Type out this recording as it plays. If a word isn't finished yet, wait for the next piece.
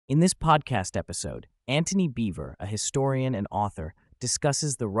In this podcast episode, Antony Beevor, a historian and author,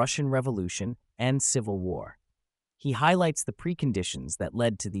 discusses the Russian Revolution and Civil War. He highlights the preconditions that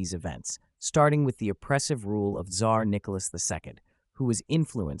led to these events, starting with the oppressive rule of Tsar Nicholas II, who was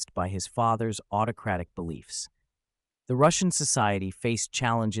influenced by his father's autocratic beliefs. The Russian society faced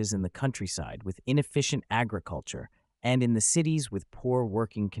challenges in the countryside with inefficient agriculture and in the cities with poor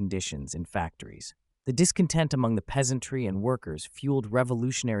working conditions in factories. The discontent among the peasantry and workers fueled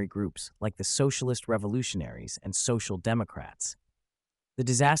revolutionary groups like the Socialist Revolutionaries and Social Democrats. The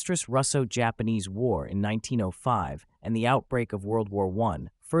disastrous Russo-Japanese War in 1905 and the outbreak of World War I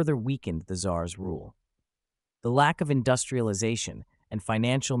further weakened the Tsar's rule. The lack of industrialization and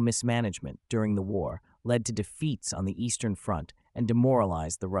financial mismanagement during the war led to defeats on the Eastern Front and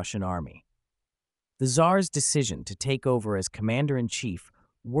demoralized the Russian army. The Tsar's decision to take over as commander-in-chief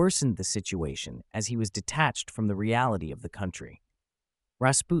worsened the situation as he was detached from the reality of the country.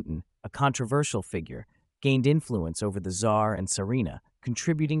 Rasputin, a controversial figure, gained influence over the Tsar and Tsarina,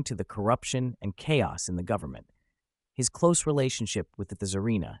 contributing to the corruption and chaos in the government. His close relationship with the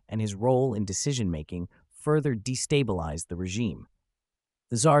Tsarina and his role in decision-making further destabilized the regime.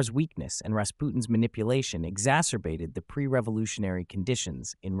 The Tsar's weakness and Rasputin's manipulation exacerbated the pre-revolutionary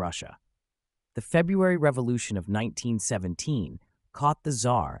conditions in Russia. The February Revolution of 1917 caught the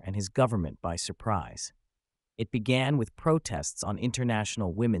Tsar and his government by surprise. It began with protests on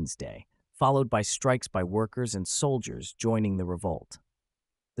International Women's Day, followed by strikes by workers and soldiers joining the revolt.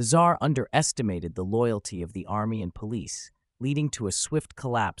 The Tsar underestimated the loyalty of the army and police, leading to a swift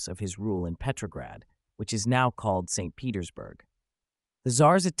collapse of his rule in Petrograd, which is now called St. Petersburg. The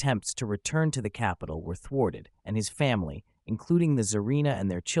Tsar's attempts to return to the capital were thwarted, and his family, including the Tsarina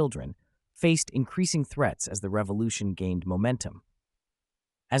and their children, faced increasing threats as the revolution gained momentum.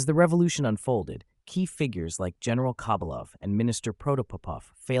 As the revolution unfolded, key figures like General Kobalov and Minister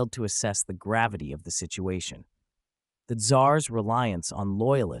Protopopov failed to assess the gravity of the situation. The Tsar's reliance on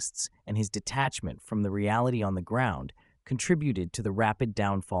loyalists and his detachment from the reality on the ground contributed to the rapid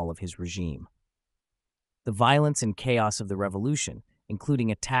downfall of his regime. The violence and chaos of the revolution,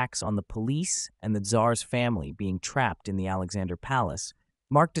 including attacks on the police and the Tsar's family being trapped in the Alexander Palace,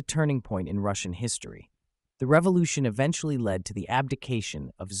 marked a turning point in Russian history. The revolution eventually led to the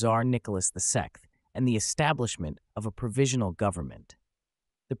abdication of Tsar Nicholas II and the establishment of a provisional government.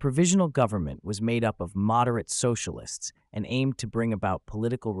 The provisional government was made up of moderate socialists and aimed to bring about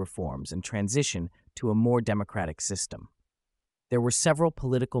political reforms and transition to a more democratic system. There were several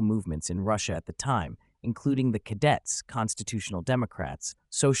political movements in Russia at the time, including the Cadets, Constitutional Democrats,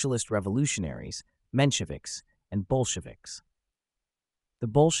 Socialist Revolutionaries, Mensheviks, and Bolsheviks. The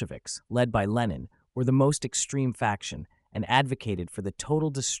Bolsheviks, led by Lenin, were the most extreme faction and advocated for the total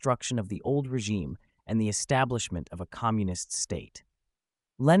destruction of the old regime and the establishment of a communist state.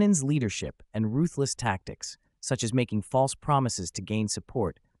 Lenin's leadership and ruthless tactics, such as making false promises to gain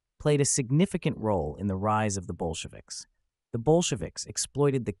support, played a significant role in the rise of the Bolsheviks. The Bolsheviks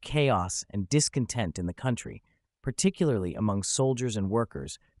exploited the chaos and discontent in the country, particularly among soldiers and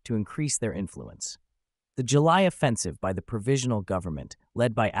workers, to increase their influence. The July offensive by the provisional government,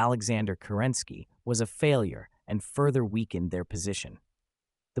 led by Alexander Kerensky, was a failure and further weakened their position.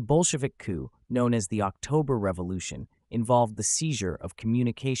 The Bolshevik coup, known as the October Revolution, involved the seizure of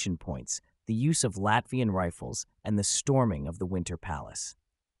communication points, the use of Latvian rifles, and the storming of the Winter Palace.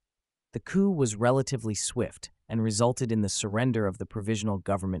 The coup was relatively swift and resulted in the surrender of the provisional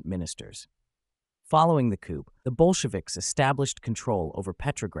government ministers. Following the coup, the Bolsheviks established control over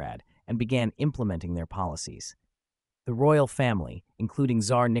Petrograd and began implementing their policies. The royal family, including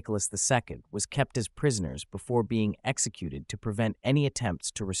Tsar Nicholas II, was kept as prisoners before being executed to prevent any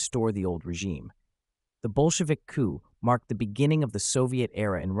attempts to restore the old regime. The Bolshevik coup marked the beginning of the Soviet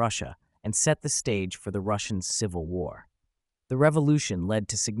era in Russia and set the stage for the Russian Civil War. The revolution led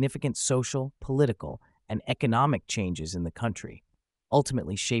to significant social, political, and economic changes in the country,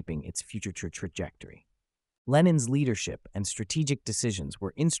 ultimately shaping its future trajectory. Lenin's leadership and strategic decisions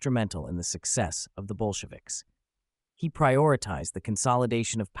were instrumental in the success of the Bolsheviks. He prioritized the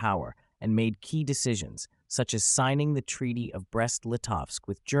consolidation of power and made key decisions, such as signing the Treaty of Brest-Litovsk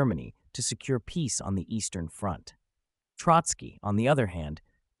with Germany to secure peace on the Eastern Front. Trotsky, on the other hand,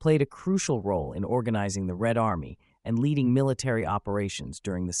 played a crucial role in organizing the Red Army and leading military operations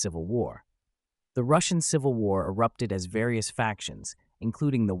during the Civil War. The Russian Civil War erupted as various factions,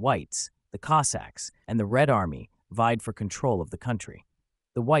 including the Whites, the Cossacks, and the Red Army, vied for control of the country.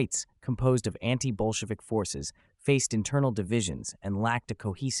 The Whites, composed of anti-Bolshevik forces, faced internal divisions and lacked a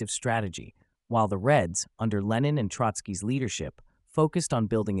cohesive strategy, while the Reds, under Lenin and Trotsky's leadership, focused on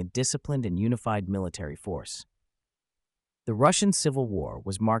building a disciplined and unified military force. The Russian Civil War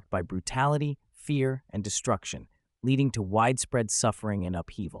was marked by brutality, fear, and destruction, leading to widespread suffering and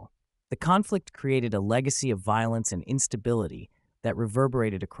upheaval. The conflict created a legacy of violence and instability that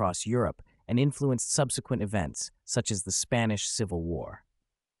reverberated across Europe and influenced subsequent events, such as the Spanish Civil War.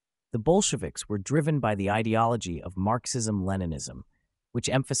 The Bolsheviks were driven by the ideology of Marxism-leninism, which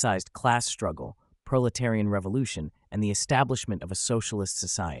emphasized class struggle, proletarian revolution, and the establishment of a socialist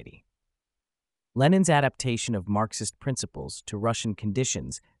society. Lenin's adaptation of Marxist principles to Russian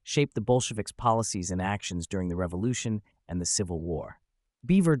conditions shaped the Bolsheviks' policies and actions during the Revolution and the Civil War.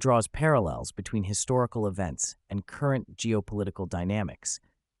 Beevor draws parallels between historical events and current geopolitical dynamics,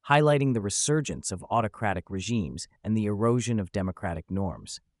 highlighting the resurgence of autocratic regimes and the erosion of democratic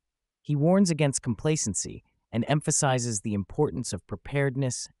norms. He warns against complacency and emphasizes the importance of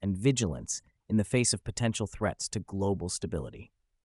preparedness and vigilance in the face of potential threats to global stability.